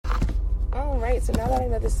so now that I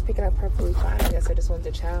know this is picking up perfectly fine, I guess I just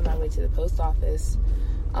wanted to chat on my way to the post office.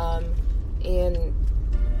 And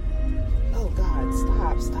oh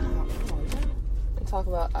God, stop. And talk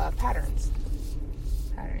about patterns.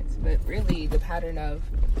 But really the pattern of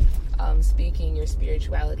speaking your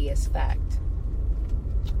spirituality as fact.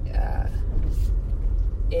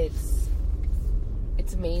 It's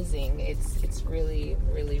amazing. It's really,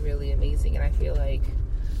 really, really amazing. And I feel like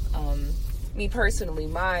me personally,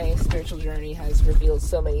 my spiritual journey has revealed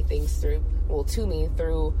so many things to me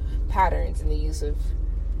through patterns and the use of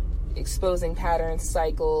exposing patterns,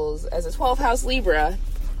 cycles. As a 12th house Libra,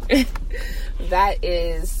 that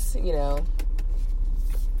is,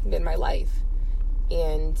 been my life.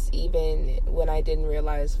 And even when I didn't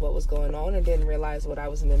realize what was going on and didn't realize what I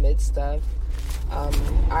was in the midst of,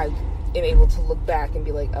 I am able to look back and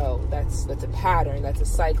be like, oh, that's a pattern, that's a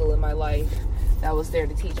cycle in my life that was there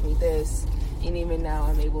to teach me this. And even now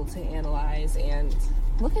I'm able to analyze and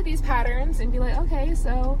look at these patterns and be like, okay,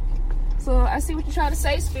 so I see what you're trying to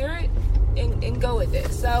say, Spirit, and go with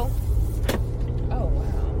it. So, oh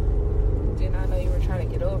wow, did not know you were trying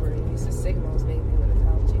to get over and use the signals, maybe with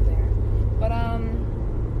apology there. But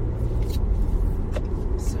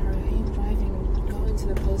sorry, I am going to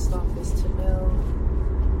the post office to mail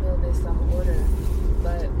this order.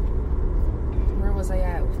 But where was I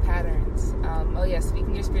at with patterns?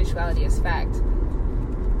 Speaking your spirituality as fact.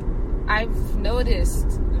 I've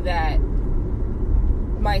noticed that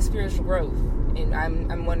my spiritual growth, and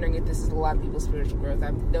I'm wondering if this is a lot of people's spiritual growth.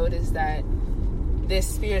 I've noticed that this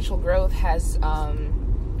spiritual growth has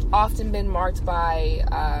often been marked by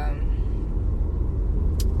I'm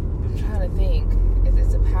trying to think if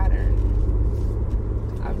it's a pattern.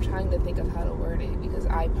 I'm trying to think of how to word it, because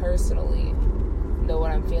I personally know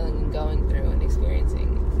what I'm feeling and going through and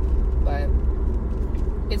experiencing. But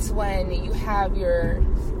it's when you have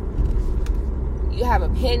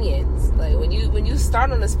opinions. Like when you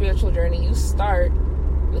start on a spiritual journey, you start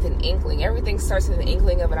with an inkling. Everything starts with an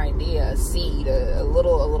inkling of an idea, a seed, a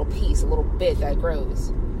little piece, a little bit that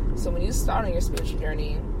grows. So when you start on your spiritual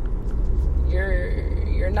journey,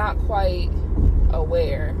 you're not quite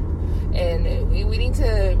aware. And we need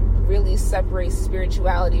to really separate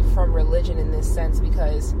spirituality from religion in this sense,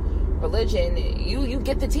 because religion, you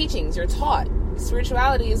get the teachings, you're taught.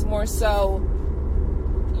 Spirituality is more so,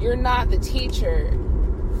 you're not the teacher,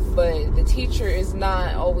 but the teacher is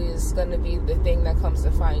not always going to be the thing that comes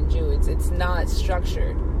to find you. It's not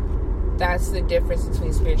structured. That's the difference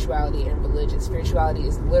between spirituality and religion. Spirituality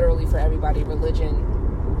is literally for everybody.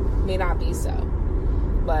 Religion may not be so.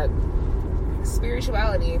 But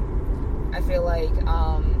spirituality, I feel like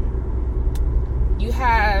you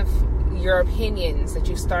have your opinions that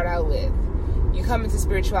you start out with. You come into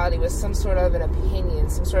spirituality with some sort of an opinion,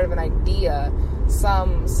 some sort of an idea,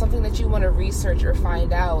 something that you want to research or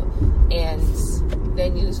find out, and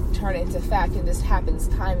then you turn it into fact. And this happens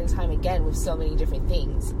time and time again with so many different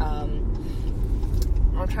things.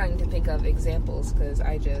 I'm trying to think of examples because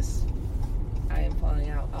I am falling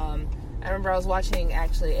out. I remember I was watching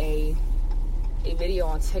actually a video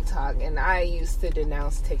on TikTok, and I used to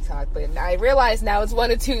denounce TikTok, but I realize now it's one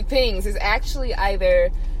of two things. It's actually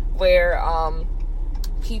either where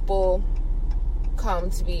people come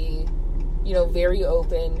to be, very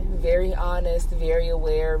open, very honest, very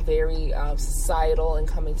aware, very societal, and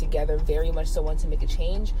coming together, very much so want to make a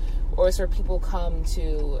change, or it's where people come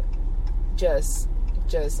to just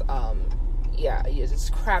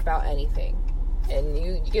crap out anything. And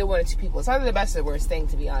you get one or two people. It's either the best or the worst thing,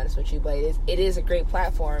 to be honest with you, but it is a great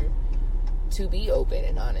platform to be open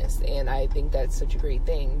and honest. And I think that's such a great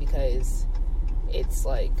thing, because it's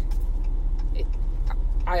like,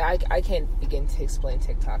 I can't begin to explain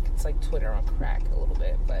TikTok. It's like Twitter on crack a little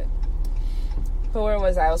bit. But where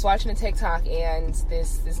was I? I was watching a TikTok, and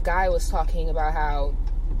this guy was talking about how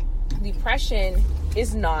depression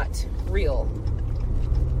is not real.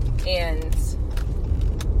 And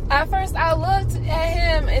at first I looked at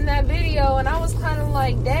him in that video, and I was kind of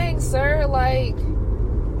like, dang, sir, like,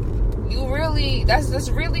 that's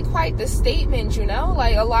really quite the statement,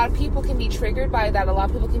 like, a lot of people can be triggered by that, a lot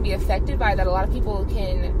of people can be affected by that, a lot of people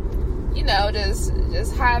can,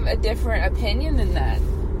 just have a different opinion than that.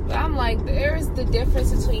 But I'm like, there's the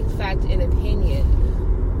difference between fact and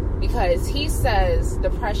opinion, because he says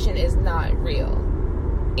depression is not real,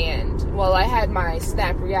 and while I had my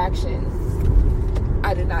snap reaction,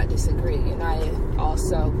 I did not disagree, and I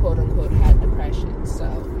also, quote unquote, had depression. So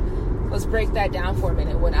let's break that down for a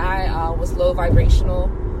minute. When I was low vibrational,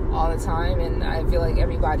 all the time, and I feel like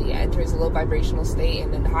everybody enters a low vibrational state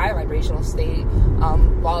and then high vibrational state,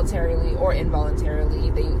 voluntarily or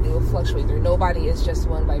involuntarily. They will fluctuate there. Nobody is just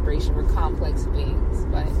one vibration. We're complex beings.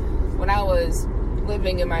 But when I was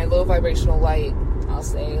living in my low vibrational light, I'll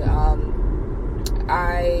say,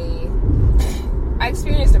 I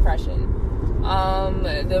experienced depression.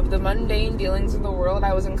 The mundane dealings of the world.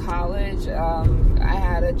 I was in college. I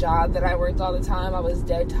had a job that I worked all the time. I was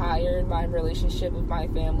dead tired. My relationship with my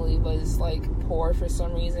family was like poor for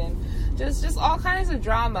some reason. Just all kinds of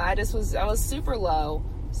drama. I was super low,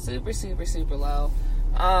 super low.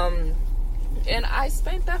 And I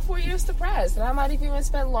spent that 4 years depressed, and I might have even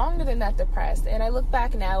spent longer than that depressed. And I look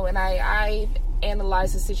back now, and I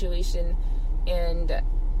analyze the situation, and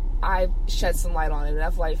I shed some light on it,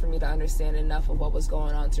 enough light for me to understand enough of what was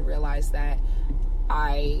going on to realize that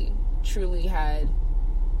I truly had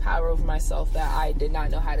power over myself that I did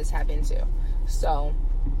not know how to tap into. So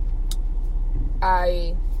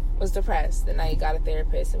I was depressed, and I got a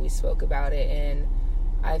therapist, and we spoke about it. And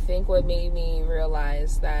I think what made me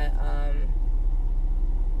realize that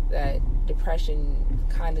that depression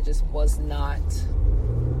kind of just was not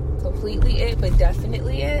completely it, but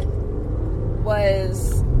definitely it,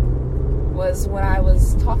 was when I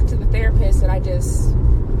was talking to the therapist, and I just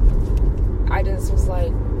was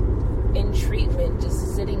like in treatment,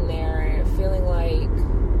 just sitting there and feeling like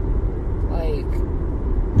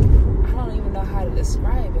I don't even know how to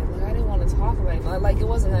describe it. Like, I didn't want to talk about it. Like it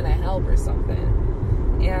wasn't gonna help or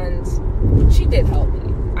something. And she did help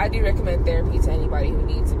me. I do recommend therapy to anybody who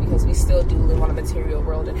needs it, because we still do live on a material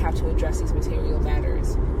world and have to address these material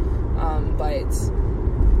matters. But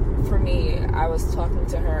for me, I was talking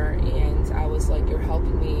to her, and I was like, you're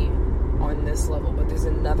helping me on this level, but there's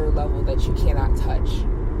another level that you cannot touch.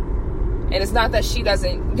 And it's not that she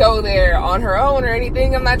doesn't go there on her own or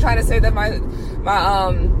anything. I'm not trying to say that my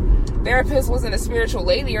therapist wasn't a spiritual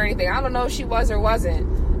lady or anything. I don't know if she was or wasn't.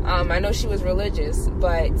 I know she was religious,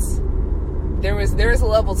 but there is a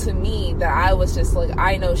level to me that I was just like,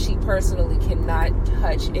 I know she personally cannot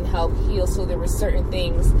touch and help heal. So there were certain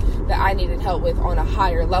things that I needed help with on a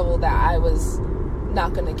higher level that I was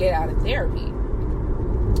not going to get out of therapy.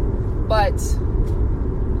 But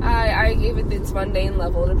I gave it its mundane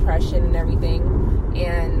level of depression and everything.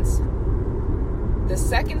 And the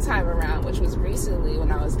second time around, which was recently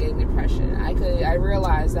when I was getting depression, I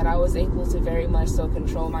realized that I was able to very much so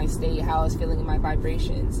control my state, how I was feeling in my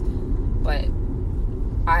vibrations. But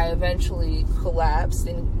I eventually collapsed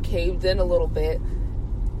and caved in a little bit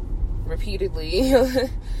repeatedly.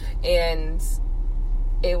 And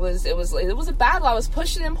it was a battle. I was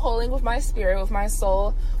pushing and pulling with my spirit, with my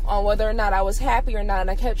soul, on whether or not I was happy or not.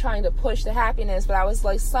 And I kept trying to push the happiness, but I was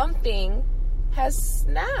like, something has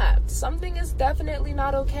snapped. Something is definitely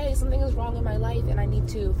not okay. Something is wrong in my life, and I need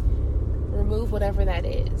to remove whatever that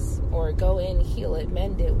is, or go in, heal it,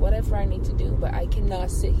 mend it, whatever I need to do. But I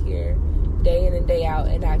cannot sit here day in and day out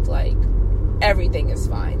and act like everything is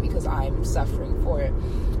fine, because I'm suffering for it.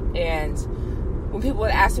 And when people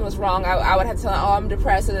would ask me what's wrong, I would have to tell them, oh, I'm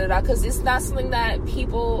depressed, because it's not something that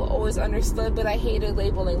people always understood, but I hated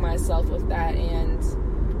labeling myself with that, and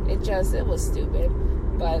it was stupid.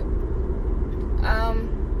 But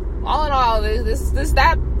all in all,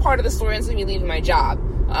 that part of the story ends with me leaving my job.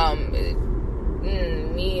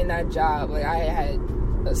 Me and that job, like, I had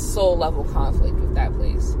a soul level conflict with that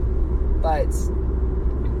place. But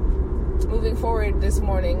moving forward, this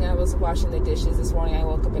morning I was washing the dishes. This morning I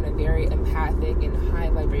woke up in a very empathic and high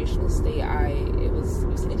vibrational state. It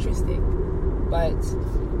was interesting. But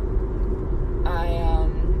I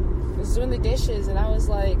was doing the dishes, and I was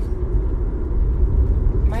like,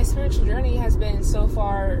 my spiritual journey has been so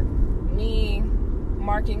far me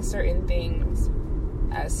marking certain things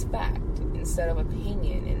as fact instead of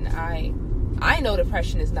opinion. And I know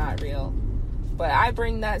depression is not real, but I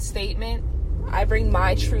bring that statement, I bring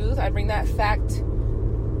my truth, I bring that fact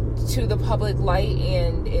to the public light,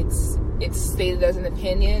 and it's stated as an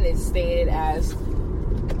opinion, it's stated as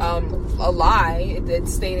a lie,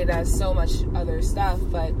 it's stated as so much other stuff,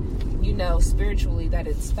 but spiritually that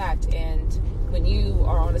it's fact. And when you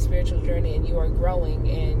are on a spiritual journey and you are growing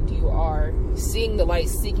and you are seeing the light,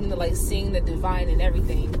 seeking the light, seeing the divine in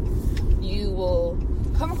everything, you will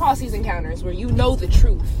come across these encounters where you know the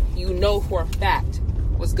truth. You know for a fact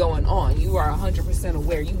what's going on. You are 100%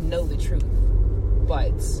 aware. You know the truth.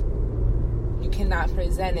 But you cannot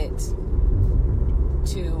present it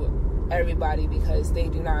to everybody because they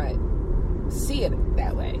do not see it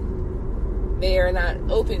that way. They are not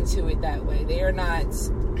open to it that way. They are not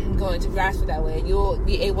going to grasp it that way. You'll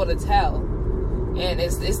be able to tell And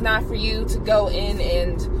it's not for you to go in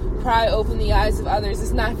and pry open the eyes of others.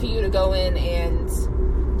 It's not for you to go in and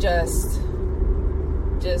just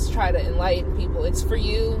try to enlighten people. It's for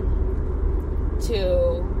you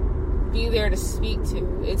to be there to speak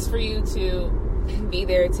to. It's for you to be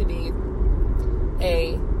there to be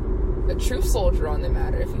a truth soldier on the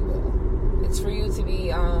matter, if you will. It's for you to be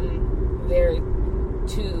there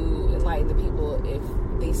to enlighten the people if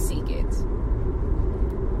they seek it.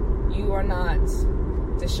 You are not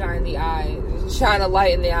to shine a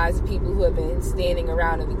light in the eyes of people who have been standing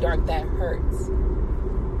around in the dark. That hurts.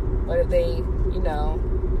 But if they,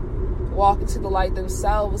 walk into the light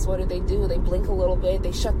themselves, what do? They blink a little bit.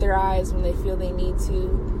 They shut their eyes when they feel they need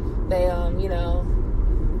to. They,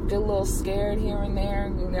 get a little scared here and there,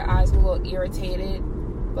 and their eyes get a little irritated.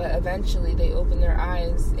 But eventually they open their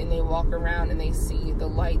eyes and they walk around and they see the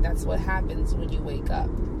light. That's what happens when you wake up.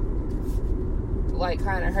 The light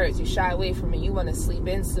kind of hurts. You shy away from it. You want to sleep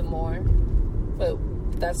in some more. But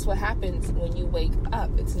that's what happens when you wake up.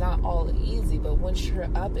 It's not all easy, but once you're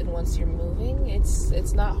up and once you're moving,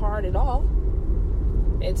 it's not hard at all.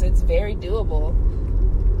 It's very doable.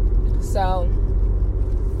 So,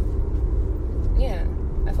 yeah.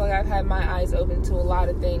 I feel like I've had my eyes open to a lot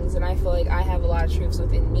of things, and I feel like I have a lot of truths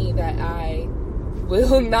within me that I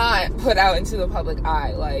will not put out into the public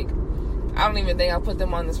eye. Like, I don't even think I'll put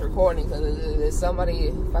them on this recording, because if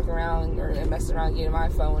somebody fucking around or messing around getting my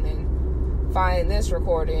phone and find this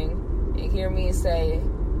recording and hear me say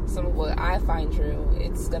some of what I find true,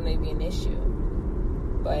 it's gonna be an issue.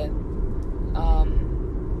 But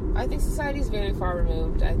I think society is very far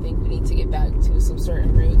removed. I think we need to get back to some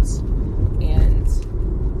certain roots, and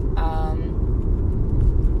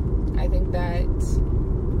I think that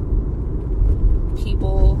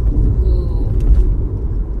people who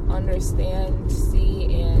understand,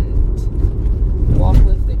 see, and walk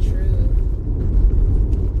with the truth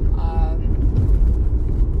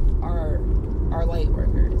are light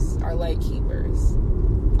workers, are light keepers,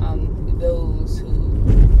 those who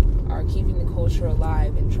are keeping the culture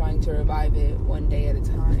alive and trying to revive it one day at a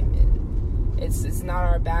time. And it's not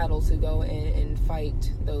our battle to go in and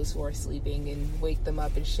fight those who are sleeping and wake them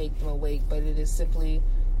up and shake them awake, but it is simply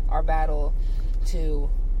our battle to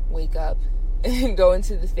wake up and go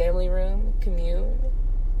into the family room, commune,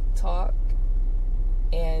 talk,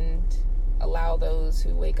 and allow those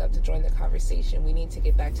who wake up to join the conversation. We need to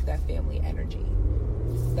get back to that family energy.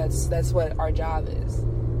 That's what our job is.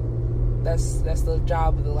 That's the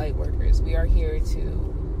job of the light workers. We are here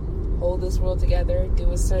to hold this world together,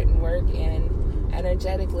 do a certain work, and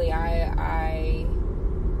energetically, I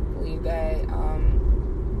believe that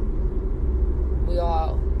we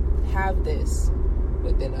all have this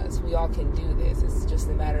within us. We all can do this. It's just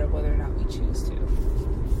a matter of whether or not we choose to.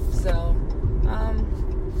 So,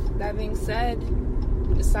 that being said,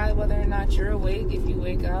 decide whether or not you're awake. If you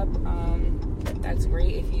wake up, that's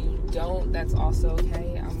great. If you don't, that's also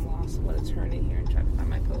okay. I'm lost. I'm going to turn in here and try to find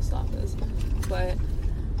my post office. But,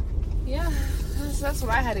 yeah, that's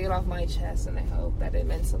what I had to get off my chest, and I hope that it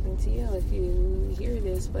meant something to you if you hear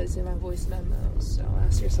this, but it's in my voice memo. So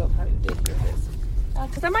ask yourself how you did hear this.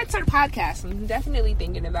 Because I might start a podcast. I'm definitely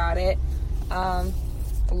thinking about it.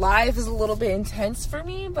 Live is a little bit intense for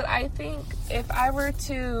me, but I think if I were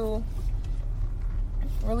to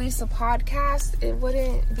release a podcast, it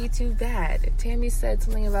wouldn't be too bad. Tammy said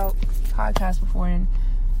something about podcasts before, and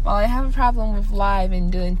while I have a problem with live and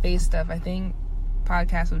doing face stuff, I think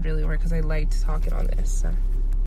podcast would really work because I like to talk it on this. So.